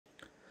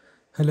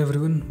Hello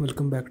everyone,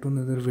 welcome back to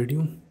another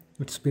video.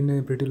 It's been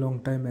a pretty long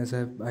time as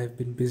I've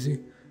been busy.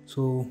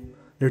 So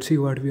let's see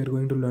what we are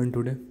going to learn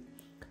today.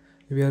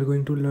 We are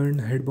going to learn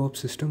head bob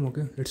system.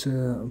 Okay, it's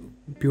a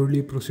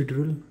purely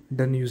procedural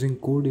done using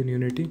code in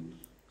Unity.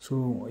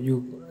 So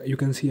you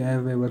can see I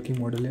have a working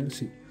model here.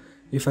 See,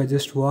 if I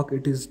just walk,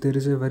 there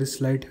is a very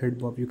slight head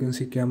bob. You can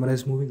see camera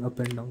is moving up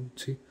and down.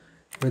 See,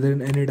 whether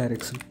in any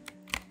direction.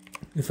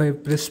 If I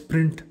press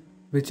sprint,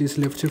 which is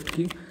left shift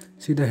key,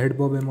 see the head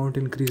bob amount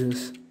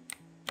increases,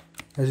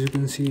 as you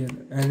can see,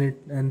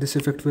 and this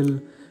effect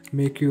will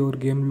make your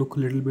game look a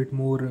little bit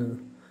more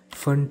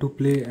fun to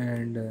play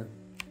and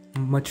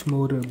much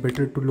more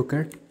better to look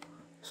at.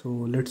 So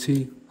let's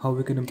see how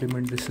we can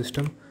implement this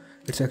system.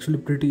 It's actually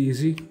pretty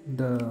easy.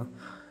 The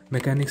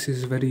mechanics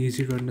is very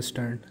easy to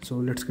understand, so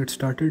let's get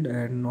started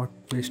and not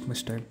waste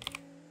much time.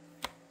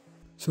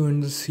 So in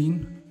the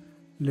scene,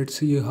 let's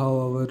see how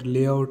our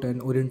layout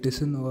and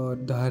orientation or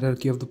the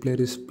hierarchy of the player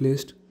is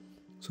placed.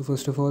 So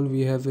first of all,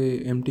 we have a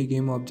empty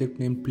game object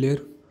named player,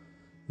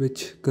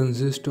 which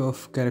consists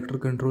of character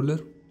controller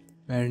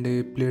and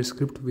a player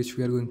script which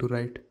we are going to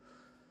write.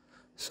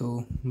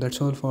 So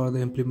that's all for the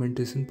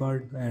implementation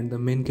part, and the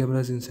main camera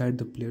is inside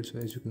the player, so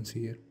as you can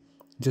see here,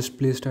 just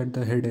placed at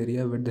the head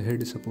area where the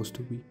head is supposed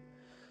to be.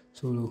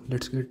 So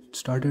let's get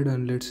started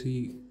and let's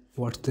see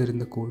what's there in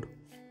the code.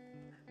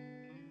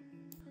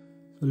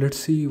 So let's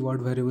see what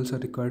variables are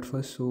required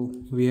first. So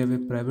we have a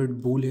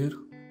private bool here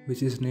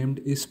which is named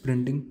is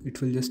printing. It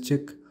will just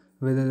check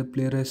whether the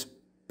player has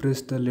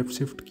pressed the left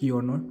shift key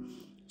or not.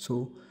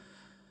 So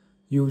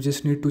you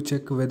just need to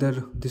check whether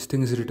this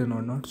thing is written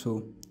or not.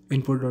 So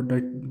input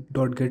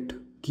get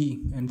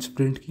key and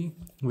sprint key,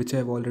 which I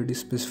have already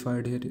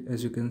specified here,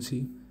 as you can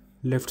see,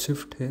 left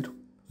shift here,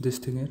 this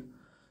thing here.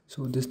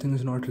 So this thing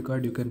is not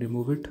required, you can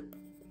remove it.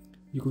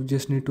 You could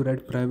just need to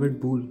write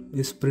private bool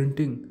is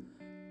printing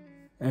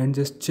and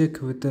just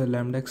check with the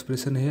lambda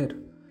expression here,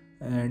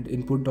 and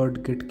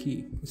input.get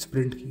key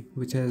sprint key,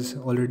 which has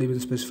already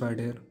been specified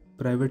here,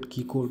 private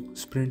key code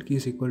sprint key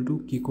is equal to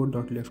key code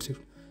dot left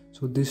shift.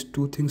 So these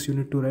two things you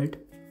need to write.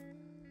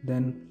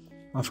 Then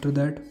after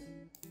that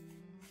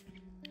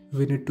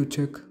we need to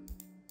check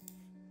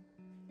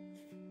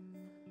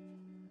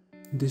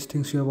these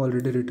things you have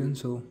already written.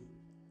 So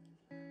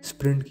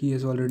sprint key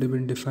has already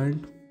been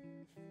defined.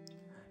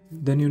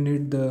 Then you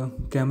need the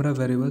camera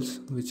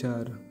variables which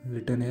are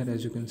written here,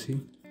 as you can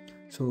see.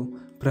 So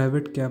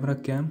private camera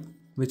cam,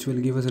 which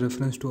will give us a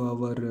reference to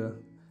our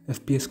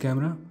FPS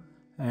camera,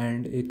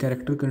 and a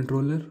character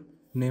controller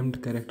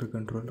named character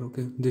controller.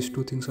 Okay, these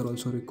two things are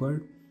also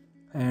required,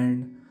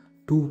 and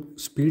two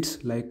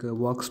speeds like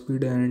walk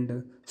speed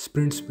and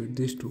sprint speed,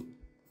 these two.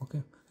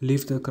 Okay,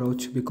 leave the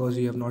crouch because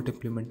you have not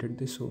implemented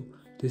this. So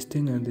this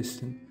thing and this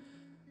thing.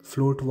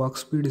 Float walk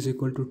speed is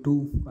equal to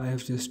 2. I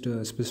have just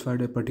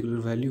specified a particular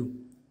value,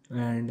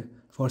 and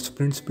for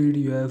sprint speed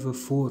you have a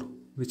 4,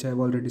 which I have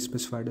already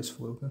specified as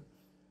 4. Okay,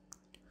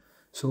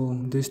 so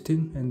this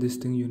thing and this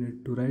thing you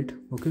need to write.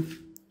 Okay,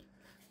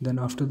 then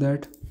after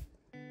that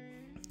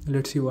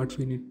let's see what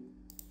we need.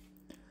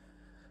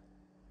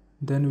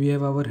 Then we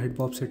have our head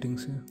bob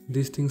settings here.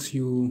 These things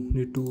you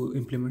need to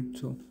implement.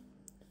 So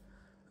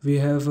we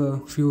have a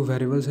few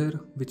variables here,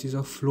 which is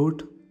a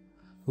float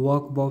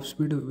walk bob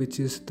speed, which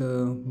is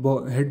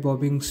the head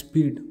bobbing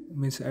speed,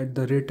 means at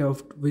the rate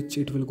of which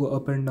it will go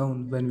up and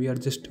down when we are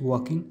just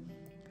walking,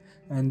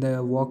 and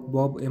the walk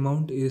bob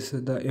amount is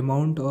the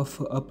amount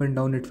of up and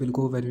down it will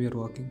go when we are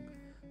walking.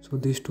 So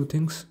these two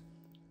things.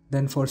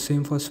 Then for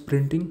same for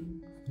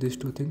sprinting, these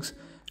two things.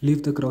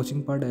 Leave the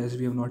crouching part as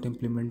we have not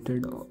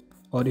implemented,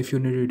 or if you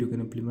need it you can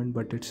implement,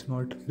 but it's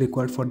not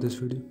required for this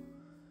video.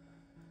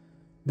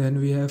 Then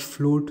we have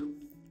float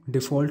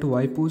default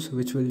Y pose,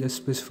 which will just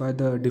specify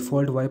the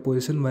default Y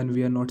position when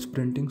we are not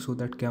sprinting, so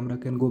that camera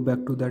can go back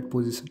to that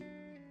position.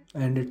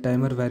 And a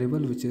timer variable,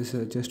 which is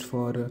just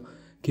for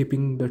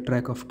keeping the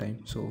track of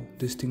time. So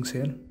these things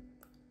here.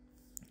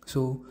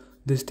 So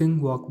this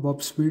thing, walk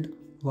bob speed,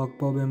 walk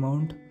bob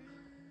amount,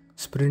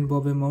 sprint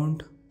bob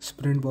amount,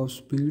 sprint bob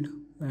speed,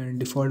 and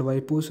default Y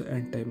pose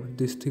and timer.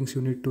 These things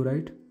you need to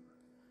write.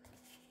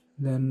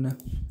 Then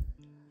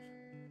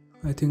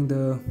I think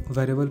the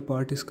variable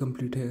part is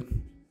complete here.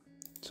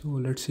 So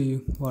let's see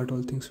what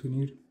all things we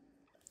need.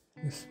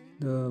 Yes,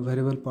 the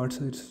variable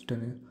parts are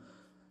done here.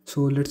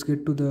 So let's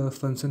get to the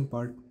function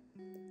part.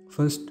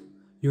 First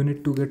you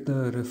need to get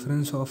the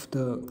reference of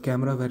the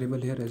camera variable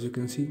here. As you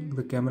can see,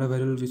 the camera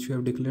variable which we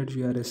have declared,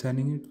 we are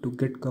assigning it to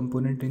get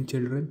component in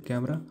children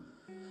camera,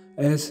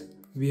 as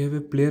we have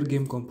a player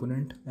game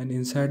component and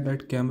inside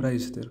that camera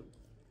is there,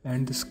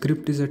 and the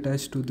script is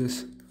attached to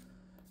this,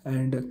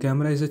 and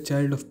camera is a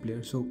child of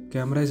player. So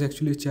camera is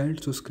actually a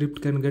child, so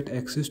script can get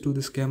access to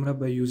this camera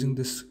by using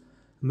this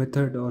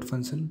method or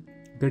function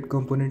get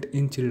component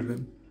in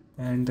children,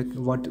 and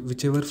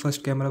whichever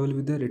first camera will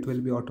be there, it will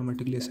be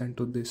automatically assigned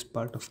to this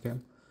part of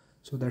cam.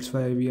 So that's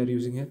why we are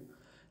using it.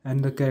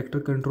 And the character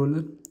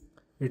controller,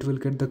 it will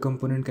get the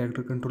component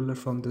character controller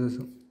from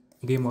the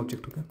game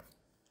object. Okay,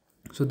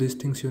 so these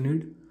things you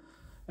need.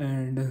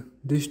 and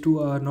these two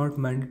are not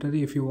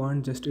mandatory. If you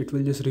want, just it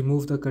will just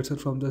remove the cursor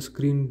from the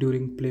screen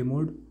during play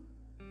mode.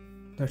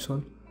 That's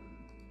all.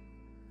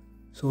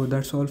 So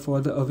that's all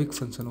for the awake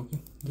function.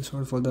 Okay, that's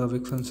all for the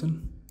awake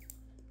function.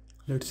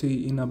 Let's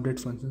see in update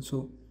function.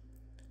 So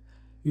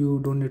you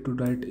don't need to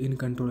write in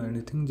control or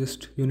anything,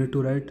 just you need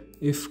to write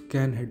if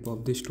can head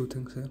bob. These two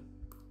things here,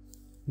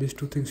 these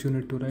two things you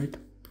need to write.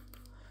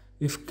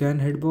 If can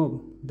head bob,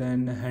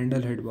 then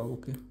handle head bob.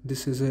 Okay,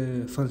 this is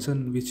a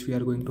function which we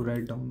are going to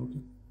write down.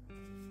 Okay,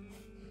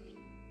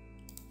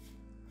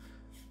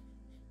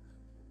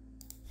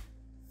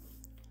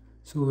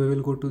 so we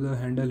will go to the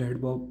handle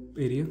head bob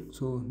area.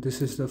 So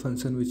this is the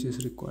function which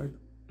is required.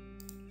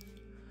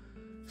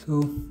 So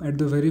at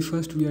the very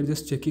first we are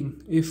just checking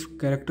if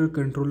character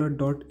controller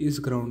dot is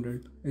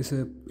grounded. Is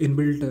a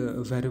inbuilt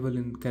variable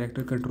in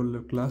character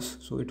controller class,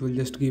 so it will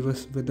just give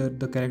us whether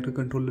the character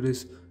controller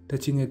is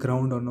touching a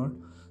ground or not.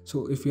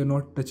 So if we are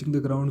not touching the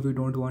ground, we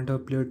don't want our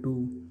player to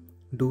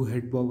do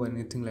head bob or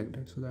anything like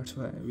that, so that's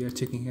why we are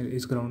checking here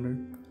is grounded.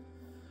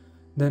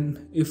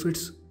 Then if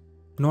it's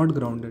not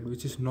grounded,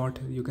 which is not,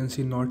 you can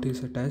see not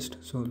is attached,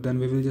 so then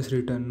we will just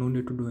return, no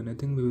need to do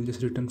anything, we will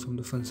just return from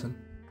the function.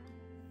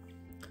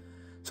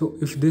 So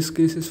if this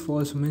case is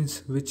false,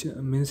 means which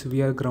means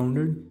we are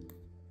grounded.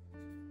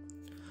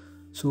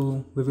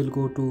 So we will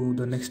go to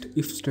the next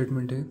if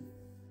statement here,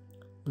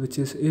 which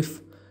is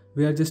if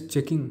we are just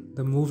checking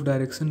the move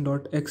direction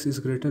dot x is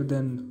greater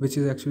than, which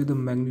is actually the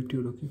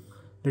magnitude. Okay,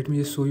 let me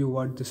just show you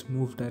what this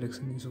move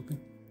direction is. Okay,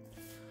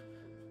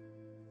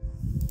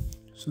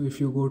 so if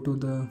you go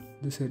to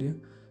this area,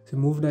 so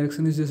move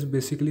direction is just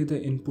basically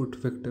the input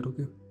vector.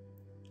 Okay,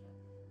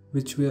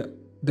 which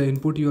the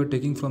input you are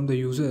taking from the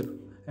user,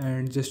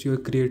 and just you are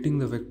creating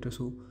the vector.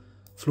 So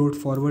float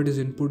forward is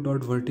input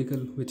dot vertical,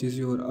 which is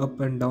your up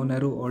and down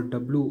arrow or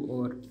W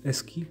or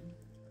S key.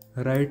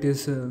 Right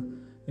is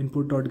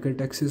input dot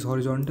get x is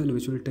horizontal,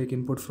 which will take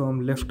input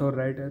from left or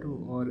right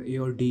arrow or A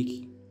or D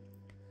key.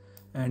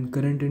 And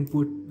current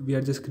input, we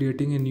are just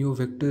creating a new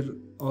vector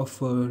of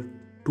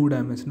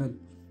two-dimensional,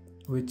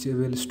 which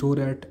will store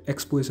at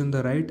x position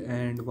the right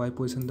and y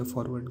position the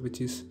forward,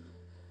 which is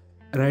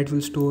right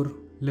will store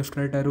left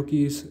right arrow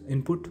key is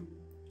input,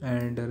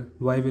 and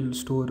y will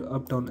store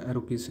up down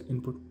arrow keys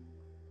input.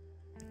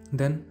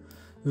 Then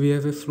we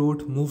have a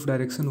float move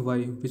direction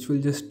y, which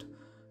will just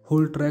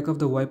hold track of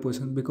the y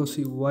position, because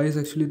see, y is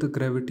actually the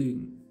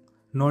gravity,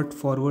 not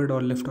forward or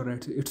left or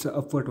right, it's the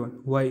upward one,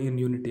 y in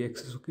unity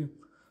axis. Okay,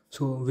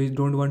 so we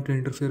don't want to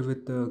interfere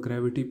with the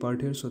gravity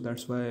part here, so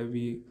that's why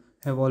we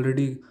have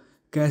already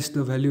cached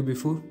the value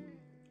before.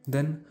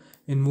 Then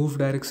in move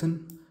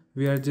direction,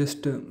 we are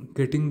just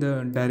getting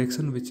the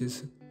direction which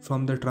is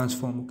from the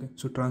transform. Okay,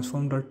 so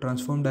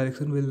transform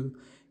direction will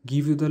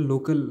give you the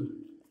local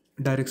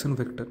direction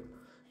vector.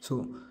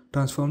 So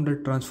transform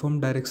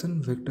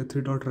direction vector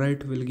 3 dot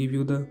right will give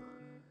you the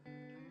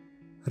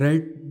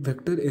right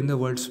vector in the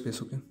world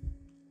space. Okay,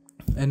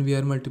 and we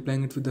are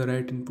multiplying it with the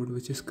right input,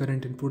 which is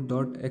current input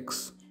dot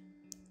x,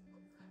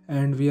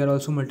 and we are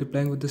also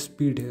multiplying with the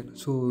speed here.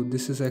 So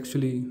this is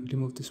actually,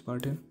 remove this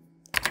part here,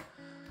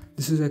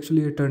 this is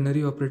actually a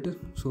ternary operator.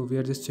 So we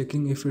are just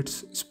checking if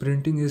its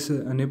sprinting is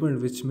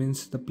enabled, which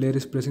means the player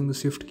is pressing the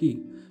shift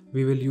key,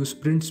 we will use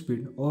sprint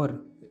speed, or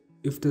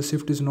if the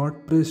shift is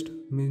not pressed,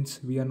 means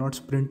we are not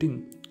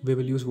sprinting, we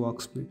will use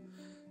walk speed.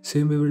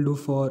 Same we will do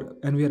for,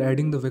 and we are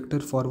adding the vector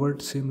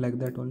forward, same like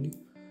that only.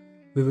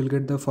 We will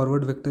get the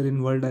forward vector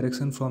in world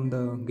direction from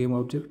the game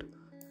object,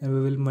 and we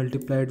will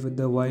multiply it with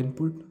the y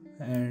input,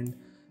 and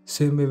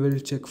same we will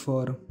check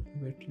for,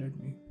 wait, let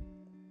me,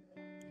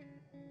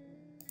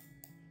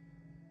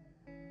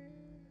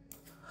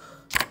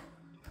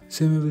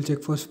 same we will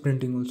check for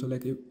sprinting also,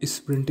 like if is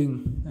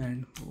sprinting,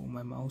 and oh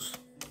my mouse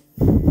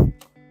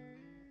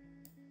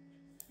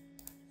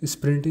is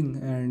sprinting,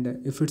 and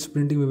if it's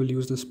sprinting we will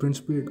use the sprint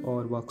speed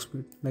or walk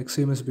speed, like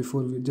same as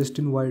before, just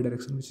in y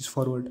direction, which is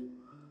forward.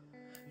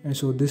 And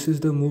so this is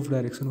the move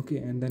direction. Okay,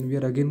 and then we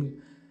are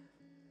again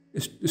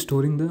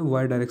storing the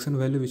y direction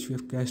value which we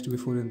have cached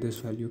before in this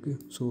value. Okay,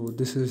 so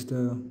this is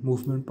the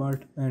movement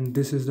part, and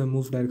this is the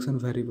move direction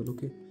variable.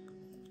 Okay,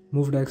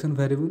 move direction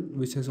variable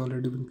which has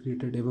already been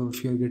created above.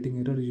 If you are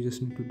getting error, you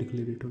just need to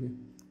declare it. Okay,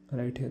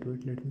 right here,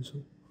 wait, let me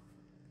show.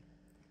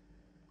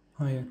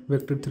 Yeah,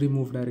 vector 3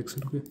 move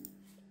direction. Okay,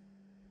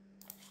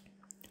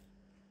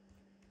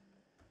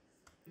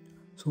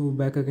 so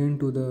back again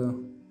to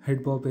the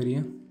head bob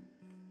area.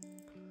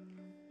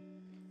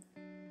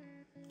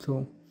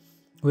 So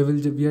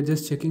we are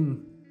just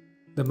checking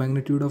the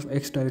magnitude of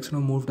x direction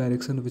or move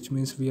direction, which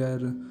means we are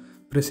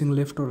pressing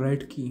left or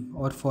right key,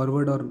 or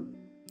forward or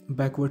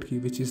backward key,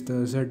 which is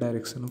the z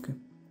direction. Okay,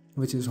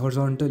 which is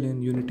horizontal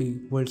in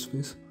unity world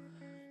space.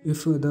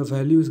 If the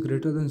value is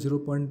greater than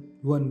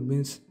 0.1,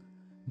 means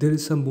there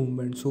is some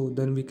movement, so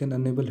then we can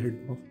enable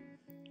head bob.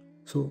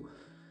 So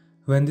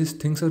when these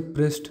things are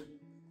pressed,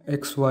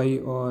 x, y,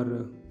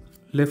 or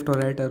left or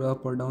right arrow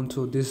up or down,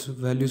 so these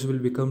values will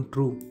become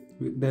true.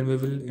 Then we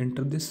will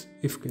enter this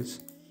if case.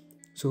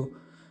 So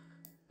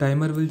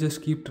timer will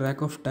just keep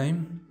track of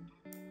time,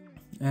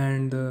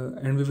 and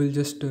we will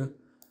just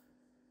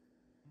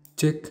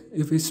check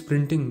if it's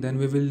sprinting, then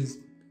we will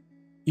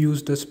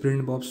use the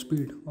sprint bob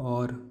speed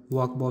or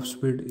walk bob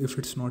speed if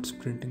it's not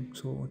sprinting.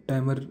 So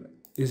timer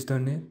is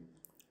done here.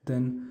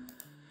 Then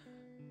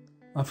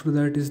after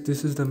that is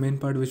this is the main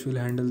part which will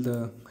handle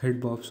the head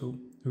bob. So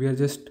we are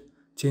just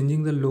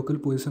changing the local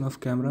position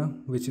of camera,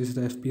 which is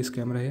the fps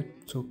camera here.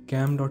 So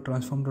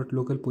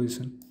cam.transform.local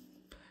position,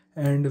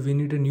 and we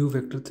need a new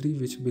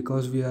vector3, which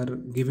because we are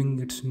giving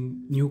its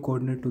new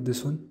coordinate to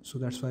this one, so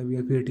that's why we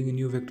are creating a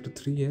new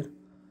vector3 here.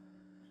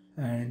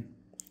 And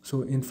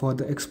so in for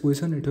the x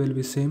position it will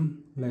be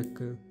same like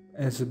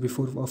as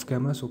before of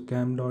camera. So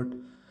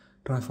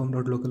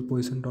cam.transform.local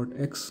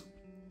position.x.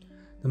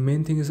 the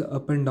main thing is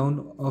up and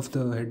down of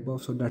the head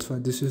bob, so that's why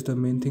this is the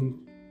main thing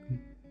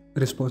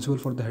responsible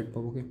for the head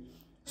bob. Okay,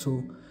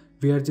 so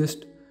we are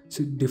just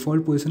see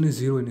default position is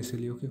 0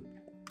 initially. Okay,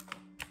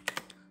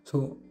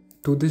 so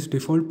to this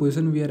default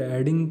position we are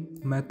adding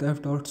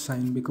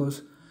mathf.sine,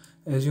 because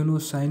as you know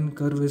sine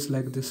curve is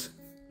like this,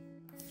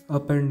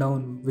 up and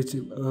down, which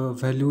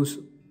varies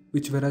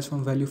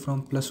from value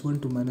from +1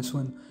 to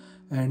 -1,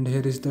 and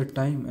here is the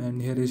time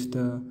and here is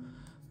the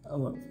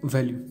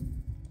value.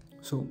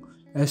 So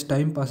as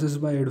time passes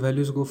by, its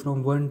values go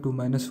from 1 to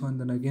 -1,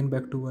 then again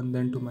back to 1,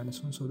 then to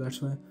 -1. So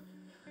that's why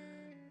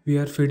we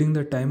are feeding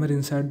the timer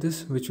inside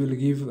this, which will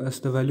give us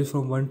the value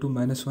from 1 to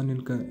 -1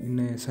 in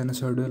a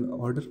sinusoidal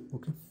order.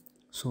 Okay,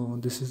 so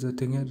this is the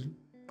thing here,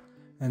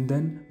 and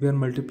then we are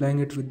multiplying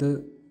it with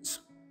the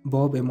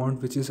bob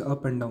amount, which is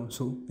up and down.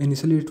 So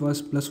initially it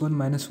was +1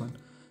 -1.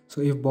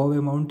 So if bob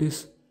amount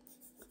is,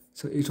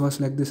 so it was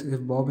like this,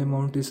 if bob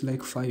amount is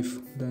like 5,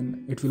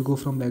 then it will go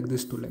from like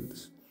this to like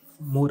this,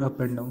 more up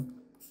and down.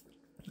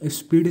 If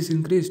speed is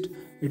increased,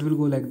 it will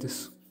go like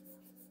this.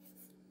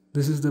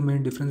 This is the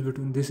main difference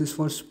between this is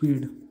for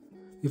speed.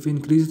 If you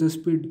increase the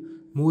speed,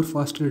 more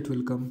faster it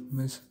will come,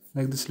 means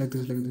like this, like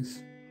this, like this.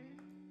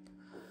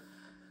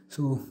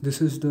 So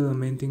this is the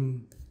main thing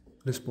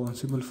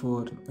responsible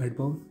for head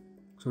bob.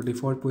 So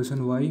default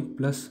position y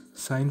plus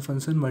sine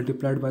function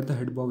multiplied by the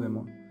head bob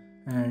amount,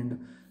 and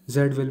z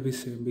will be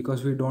same because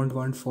we don't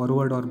want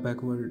forward or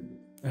backward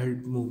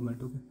head movement.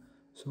 Okay,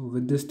 so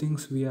with these things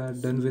we are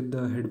done with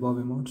the head bob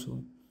amount. So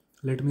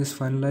let me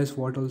finalize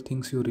what all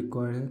things you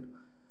require here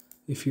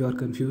if you are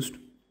confused.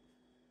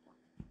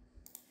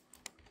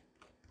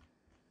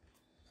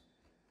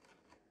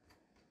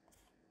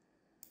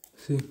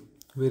 See,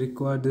 we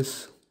require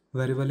this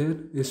variable here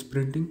is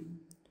printing,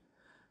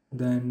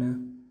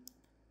 then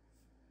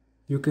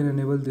you can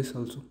enable this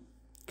also,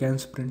 can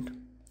sprint.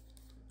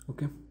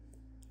 Okay,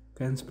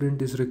 can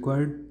sprint is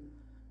required,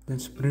 then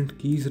sprint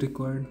key is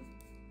required,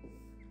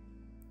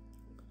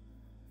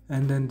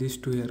 and then these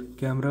two here,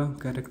 camera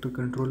character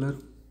controller,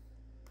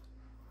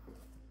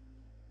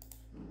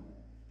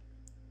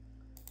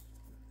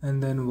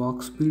 and then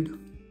walk speed,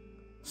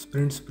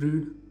 sprint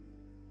speed,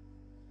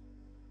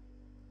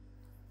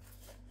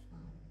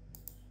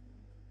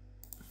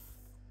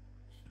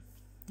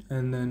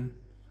 and then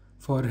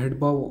for head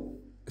bob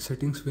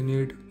settings we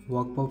need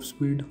walk bob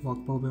speed,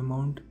 walk bob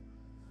amount,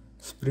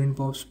 sprint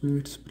bob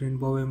speed, sprint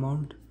bob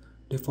amount,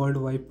 default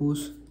y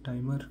pose,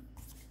 timer,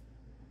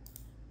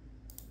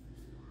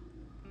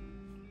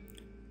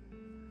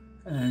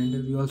 and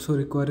we also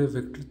require a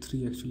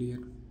vector3 actually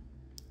here.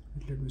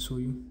 Let me show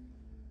you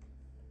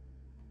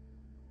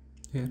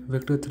here,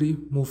 vector3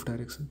 move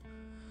direction.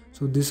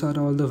 So these are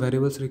all the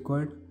variables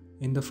required.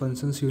 In the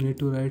functions you need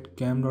to write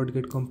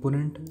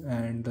cam.getComponent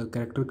and the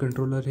character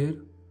controller here,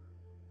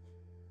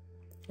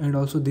 and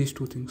also these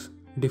two things,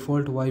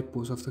 default y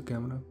pose of the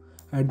camera.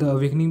 At the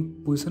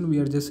awakening position we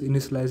are just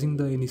initializing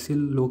the initial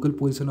local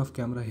position of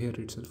camera here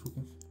itself.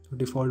 Okay, so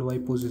default y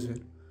pose is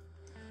here,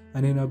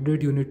 and in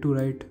update you need to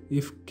write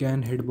if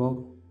can head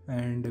bob,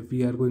 and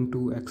we are going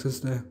to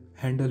access the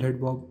handle head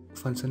bob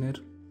function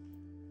here.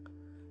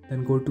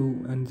 Then go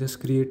to and just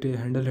create a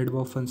handle head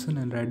bob function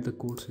and write the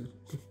codes here.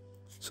 Okay,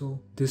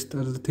 so these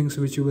are the things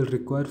which you will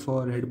require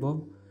for head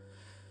bob.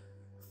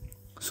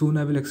 Soon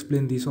I will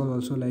explain these all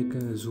also, like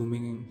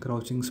zooming,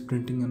 crouching,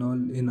 sprinting and all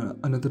in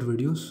another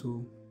video.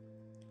 So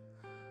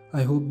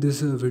I hope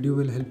this video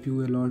will help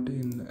you a lot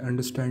in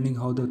understanding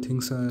how the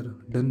things are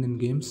done in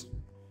games.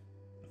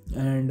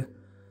 And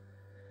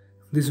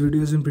this video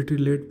has been pretty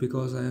late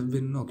because I have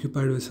been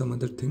occupied with some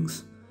other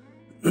things.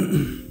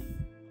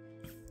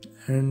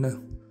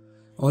 And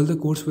all the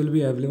codes will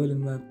be available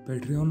in my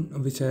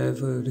Patreon, which I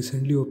have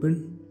recently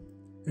opened.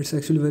 It's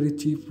actually very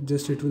cheap,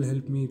 just it will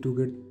help me to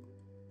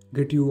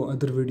get you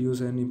other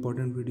videos and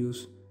important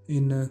videos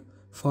in a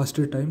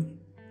faster time.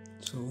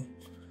 So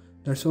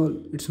that's all.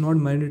 It's not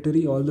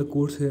mandatory, all the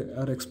codes here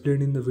are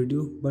explained in the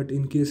video, but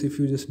in case if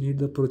you just need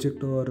the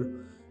project or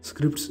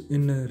scripts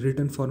in a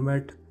written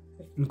format,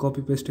 in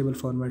copy pastable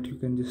format, you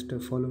can just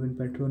follow in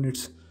Patreon.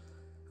 It's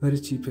very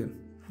cheap here.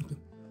 Okay,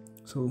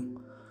 so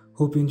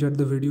hope you enjoyed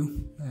the video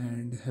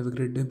and have a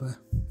great day. Bye.